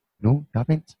 No, you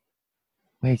haven't.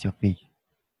 Where is your faith?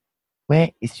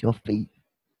 Where is your faith?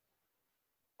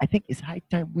 I think it's high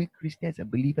time we Christians and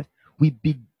believers, we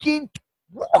begin to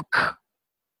walk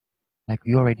like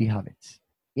we already have it.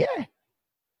 Yeah.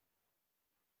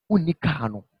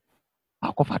 Unikano.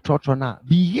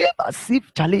 Behave as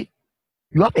if, Charlie,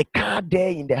 you have a car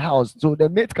there in the house, so the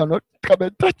mate cannot come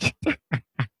and touch it.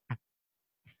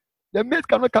 The mate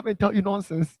cannot come and tell you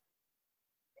nonsense.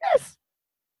 Yes.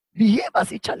 Behave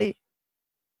as if, Charlie,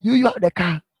 you have the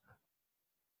car.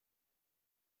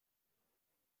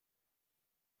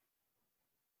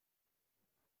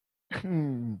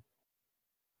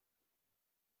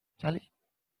 Charlie,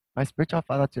 my spiritual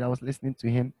father today, I was listening to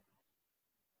him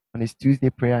on his Tuesday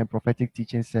prayer and prophetic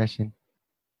teaching session.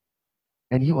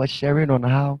 And he was sharing on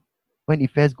how when he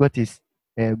first got his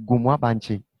Gumwa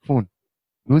Banche phone,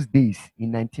 those days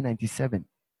in 1997,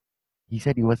 he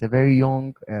said he was a very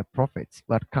young prophet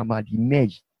who had come out,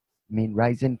 emerged,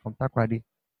 rising from Takrady.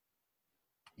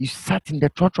 He sat in the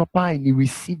church and he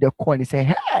received a call and he said,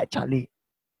 hey, Charlie,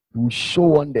 you will show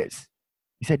wonders.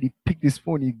 He said he picked his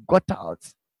phone, he got out.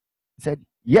 He said,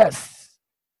 yes,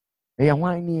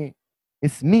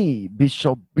 it's me,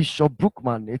 Bishop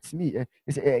Brookman. It's me.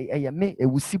 It's me,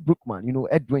 Ewusi Brookman.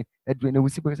 Edwin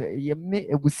Ewusi Brookman.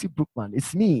 Ewusi Brookman.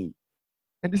 It's me.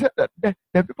 And they said that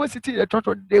the people sitting in the church,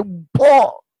 they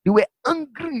bore. They were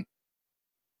angry.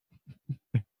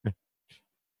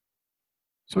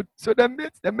 So the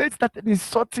mates started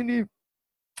insulting him.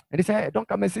 And they said, hey, don't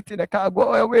come and sit in the car,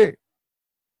 go away.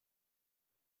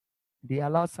 They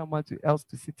allowed someone else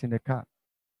to sit in the car.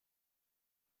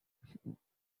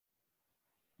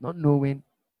 Not knowing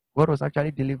God was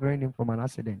actually delivering him from an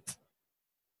accident.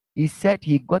 He said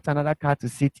he got another car to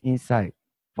sit inside.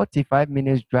 45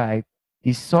 minutes drive,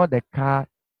 he saw the car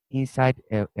inside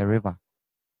a river.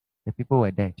 The people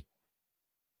were dead.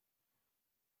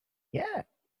 Yeah.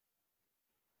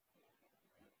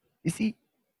 You see,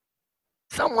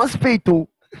 someone's faith, the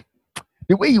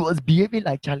way he was behaving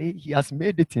like Charlie, he has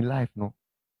made it in life, no?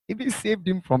 Even saved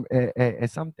him from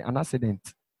an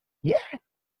accident. Yeah.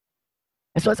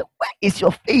 And so I said, where is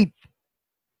your faith?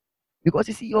 Because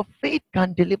you see, your faith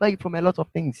can deliver you from a lot of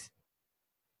things.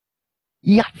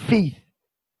 He had faith.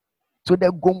 So the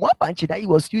Gomwa Banchi that he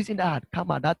was using that had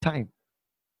come at that time.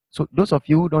 So those of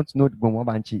you who don't know the Gomwa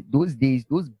Banchi, those days,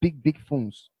 those big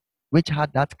phones, which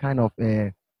had that kind of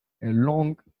a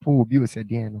long pole, you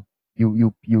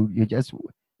just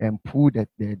pull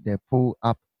the pole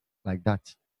up like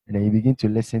that, and then you begin to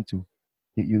listen to.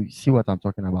 You see what I'm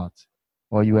talking about,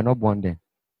 or you were not born then.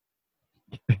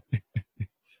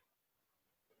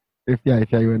 If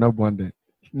you were not born then.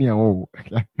 Yeah, oh.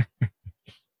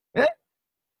 Eh?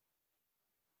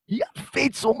 You have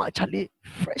faith so much, Ali.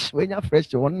 Fresh, when you're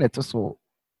fresh, you want it so.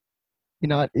 You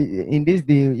know, in this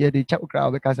day, yeah, the chat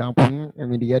crowd because I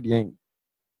mean, the end.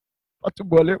 What to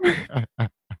ball him?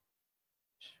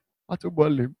 What to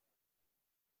ball him?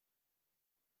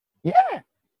 Yeah,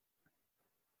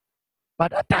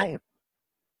 but that time,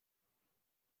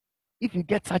 if you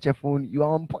get such a phone, you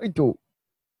are on point, oh.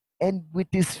 And with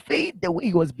his faith, the way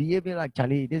he was behaving, like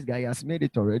Charlie, this guy has made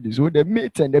it already. So the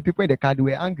mates and the people in the car they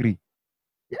were angry.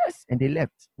 Yes, and they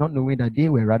left, not knowing that they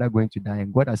were rather going to die,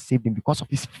 and God has saved him because of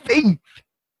his faith.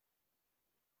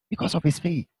 Because of his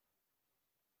faith.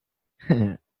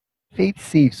 Faith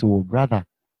saves, oh brother.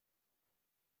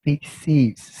 Faith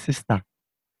saves, sister.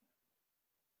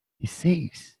 It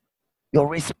saves. Your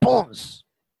response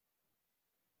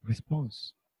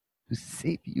to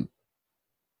save you.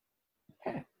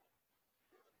 Yeah.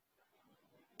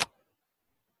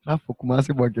 Clap for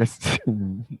Kumasi Burgers.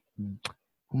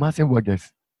 Kumasi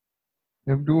Burgers.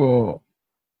 Them do all.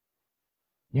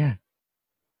 Yeah.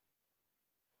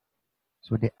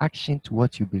 So the action to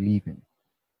what you believe in.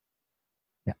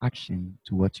 The action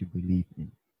to what you believe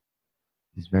in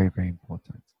is very, very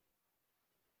important.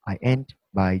 I end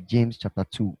by James chapter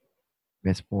 2,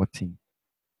 verse 14.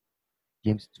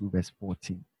 James 2, verse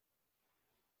 14.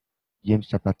 James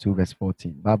chapter 2, verse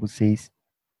 14. Bible says,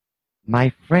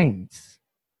 my friends,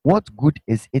 what good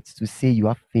is it to say you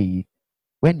have faith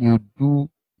when you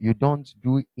don't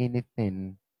do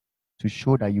anything to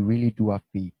show that you really do have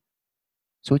faith?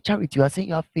 So, Charity, you are saying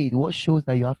you have faith. What shows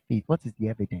that you have faith? What is the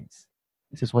evidence?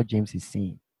 This is what James is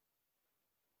saying.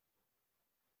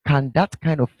 Can that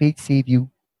kind of faith save you?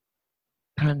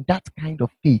 Can that kind of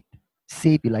faith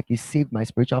save you like it saved my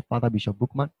spiritual father, Bishop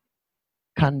Bookman?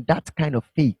 Can that kind of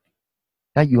faith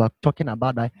that you are talking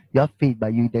about, that you have faith,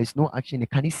 but there's no action,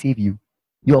 can it save you?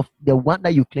 The one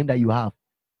that you claim that you have,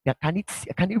 can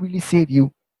it really save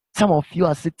you? Some of you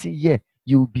are sitting here,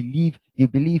 you believe,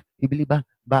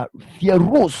 but fear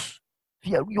rose.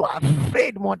 Fear, you are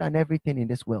afraid more than everything in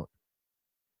this world.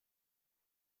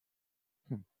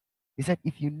 He said,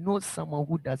 if you know someone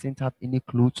who doesn't have any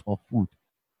clothes or food,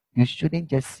 you shouldn't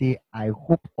just say, I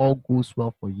hope all goes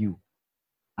well for you.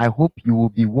 I hope you will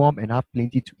be warm and have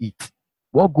plenty to eat.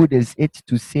 What good is it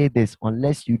to say this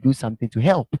unless you do something to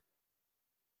help?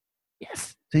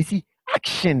 Yes. So you see,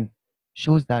 action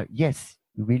shows that, yes,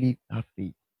 you really have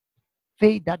faith.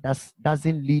 Faith that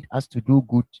doesn't lead us to do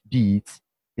good deeds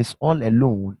is all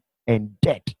alone and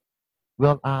dead.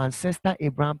 Well, our ancestor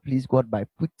Abraham pleased God by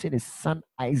putting his son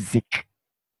Isaac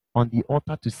on the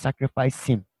altar to sacrifice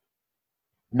him.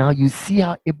 Now you see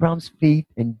how Abraham's faith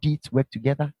and deeds work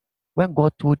together. When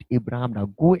God told Abraham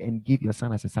that go and give your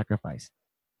son as a sacrifice,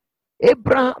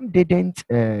 Abraham didn't.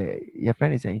 Your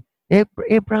friend is saying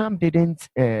Abraham didn't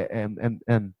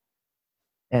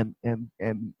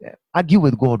argue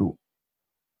with God. Oh.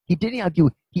 He didn't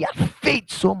argue. He had faith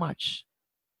so much.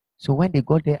 So when they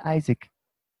got there, Isaac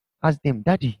asked him,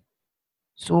 "Daddy,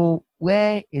 so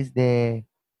where is the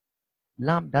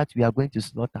lamb that we are going to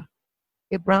slaughter?"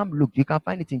 Abraham looked. You can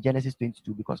find it in Genesis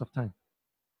 22 because of time.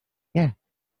 Yeah.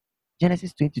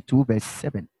 Genesis 22, verse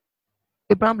 7.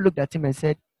 Abraham looked at him and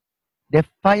said, the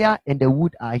fire and the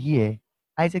wood are here.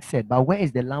 Isaac said, but where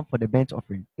is the lamb for the burnt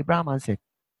offering? Abraham answered,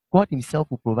 God himself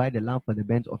will provide the lamb for the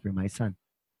burnt offering, my son.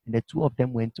 And the two of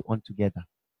them went on together.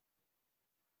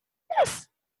 Yes.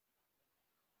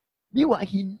 Meanwhile,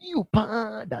 he knew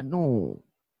that no.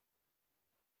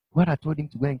 God had told him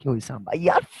to go and kill his son. But he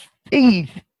had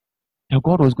faith that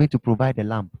God was going to provide the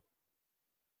lamb.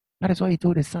 That is what he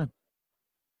told his son.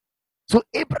 So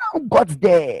Abraham got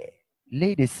there,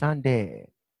 laid his son there,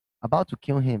 about to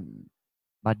kill him.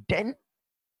 But then,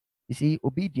 you see,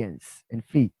 obedience and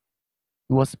faith.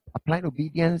 He was applying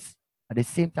obedience at the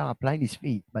same time applying his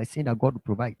faith by saying that God will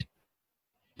provide.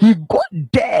 He got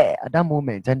there at that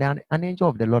moment, and then an angel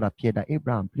of the Lord appeared that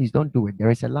Abraham, please don't do it. There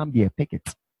is a lamb here, pick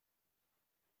it.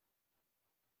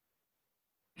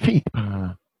 Faith.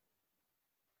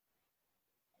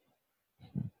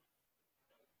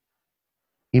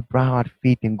 Abraham had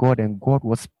faith in God, and God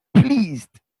was pleased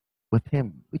with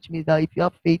him, which means that if you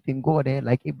have faith in God,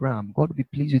 like Abraham, God will be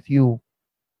pleased with you.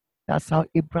 That's how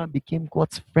Abraham became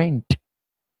God's friend.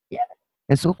 Yeah.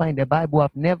 And so far in the Bible,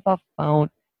 I've never found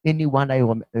anyone that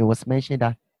it was mentioned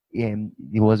that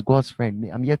he was God's friend.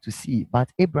 I'm yet to see. But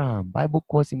Abraham, Bible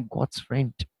calls him God's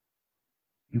friend.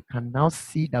 You can now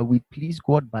see that we please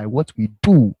God by what we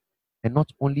do and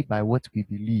not only by what we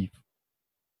believe.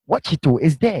 Watch it all.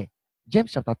 It's there.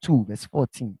 James chapter 2, verse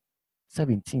 14,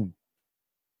 17.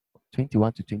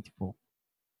 21 to 24.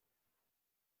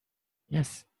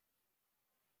 Yes.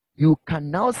 You can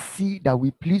now see that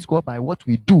we please God by what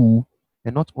we do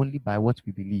and not only by what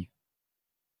we believe.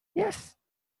 Yes.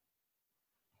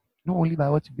 Not only by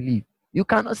what you believe. You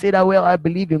cannot say that, well, I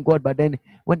believe in God, but then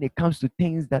when it comes to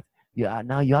things that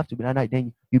now you have to be,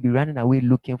 then you'll be running away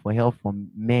looking for help from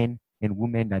men and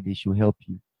women that they should help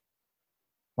you.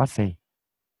 What say?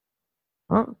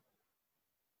 Huh?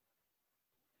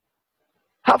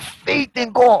 Have faith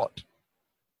in God.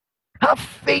 Have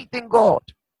faith in God.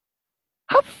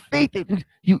 Have faith in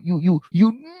you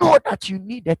know that you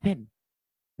need a thing.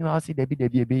 You know, I'll see Debbie.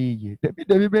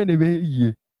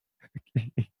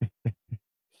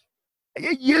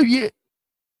 Yeah.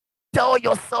 Tell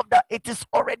yourself that it is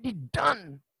already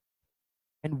done.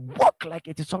 And walk like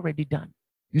it is already done.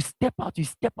 You step out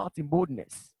in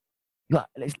boldness. You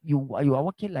are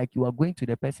walking like you are going to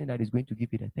the person that is going to give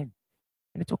you the thing.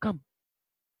 And it will come.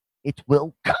 It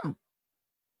will come.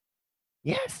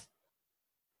 Yes.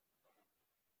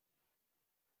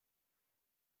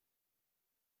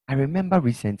 I remember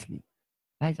recently,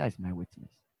 Liza is my witness.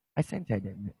 I sent her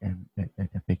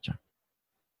the picture.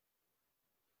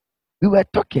 We were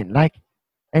talking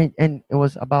and it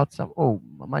was about some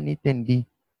money thing.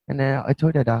 And then I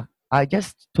told her that I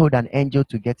just told an angel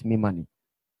to get me money.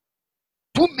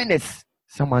 2 minutes,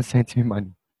 someone sent me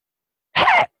money.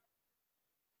 Hey!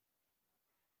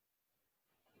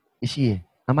 Is she here?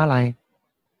 Am I lying?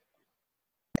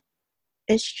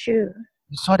 It's true.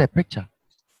 You saw the picture?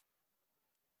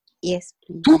 Yes,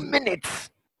 please. 2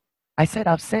 minutes. I said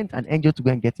I've sent an angel to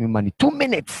go and get me money. 2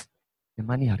 minutes. The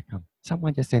money had come.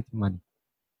 Someone just sent me money.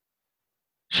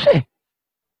 Hey!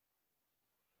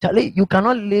 Charlie, you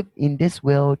cannot live in this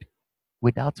world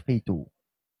without faith.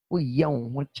 Oh yeah,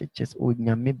 on churches. Oh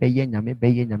nyame beye.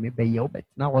 Oh bet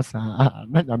now was na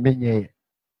nyame nye.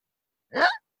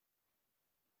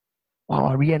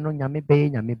 Wow, we no nyame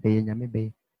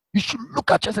beye. You should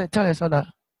look at yourself and tell yourself that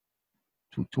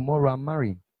tomorrow I'm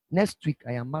marrying. Next week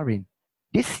I am marrying.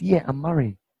 This year I'm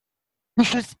marrying. You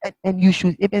should and you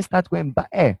should even start going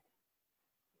buy.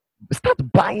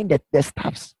 Start buying the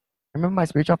stuffs. I remember my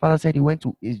spiritual father said he went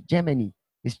to Germany,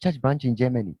 his church branch in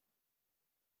Germany.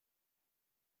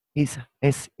 His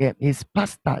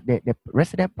pastor, the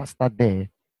resident pastor there,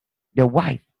 the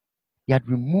wife, he had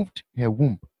removed her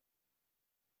womb.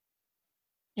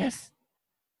 Yes.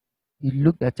 He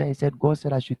looked at her and said, God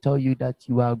said I should tell you that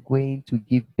you are going to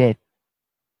give birth.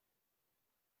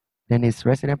 Then his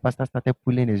resident pastor started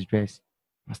pulling his dress.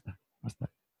 Pastor.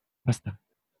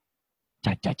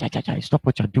 Cha. Stop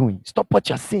what you're doing. Stop what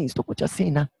you're saying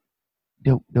now.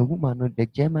 The woman, the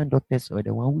German doctors, or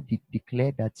the one who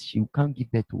declared that she can't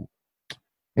give birth to.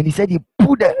 And he said he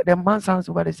put the man's hands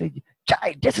over and said,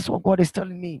 Child, this is what God is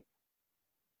telling me.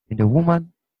 And the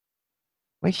woman,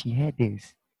 when she heard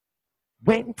this,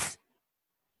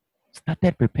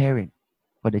 started preparing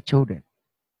for the children.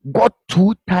 Got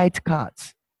 2 tight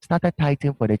cards, started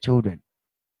tithing for the children.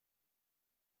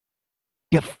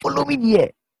 The following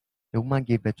year, the woman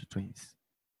gave birth to twins.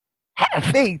 Have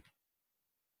faith.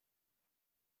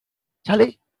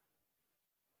 Charlie,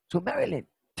 to Marilyn,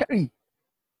 Terry,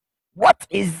 what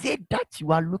is it that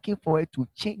you are looking for to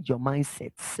change your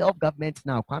mindset? Self-government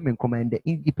now, Kwame Nkrumah and the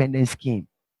independence scheme.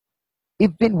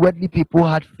 Even worldly people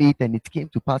had faith and it came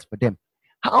to pass for them.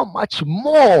 How much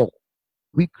more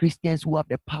we Christians who have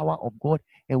the power of God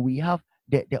and we have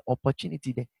the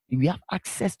opportunity, we have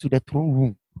access to the throne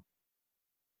room.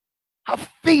 Have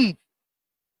faith.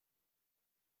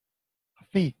 Have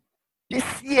faith.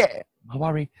 This year,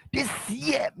 Mawari, this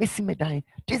year, Missy Medine,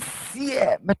 this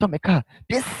year, Metomeka,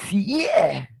 this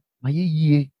year, my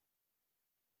year.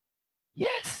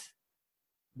 Yes,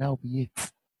 that'll be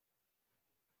it.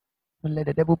 Don't let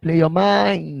the devil play your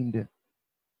mind.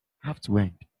 Have to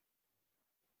end.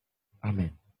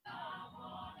 Amen.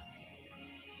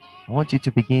 I want you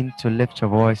to begin to lift your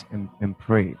voice and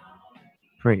pray.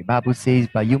 Pray. Bible says,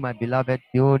 but you, my beloved,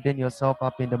 building yourself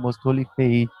up in the most holy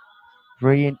faith,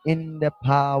 praying in the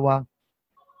power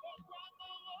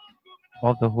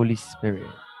of the Holy Spirit.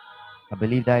 I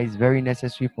believe that is very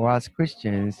necessary for us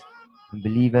Christians and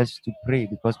believers to pray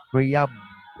because prayer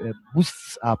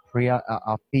boosts our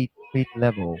faith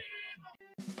level.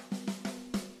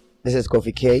 This is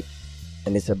Kofi K,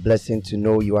 and it's a blessing to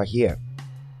know you are here.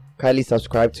 Kindly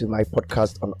subscribe to my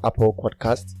podcast on Apple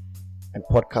Podcasts and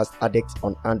Podcast Addict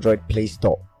on Android Play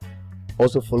Store.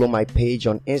 Also follow my page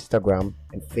on Instagram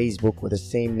and Facebook with the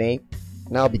same name,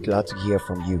 and I'll be glad to hear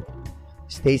from you.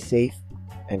 Stay safe,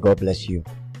 and God bless you.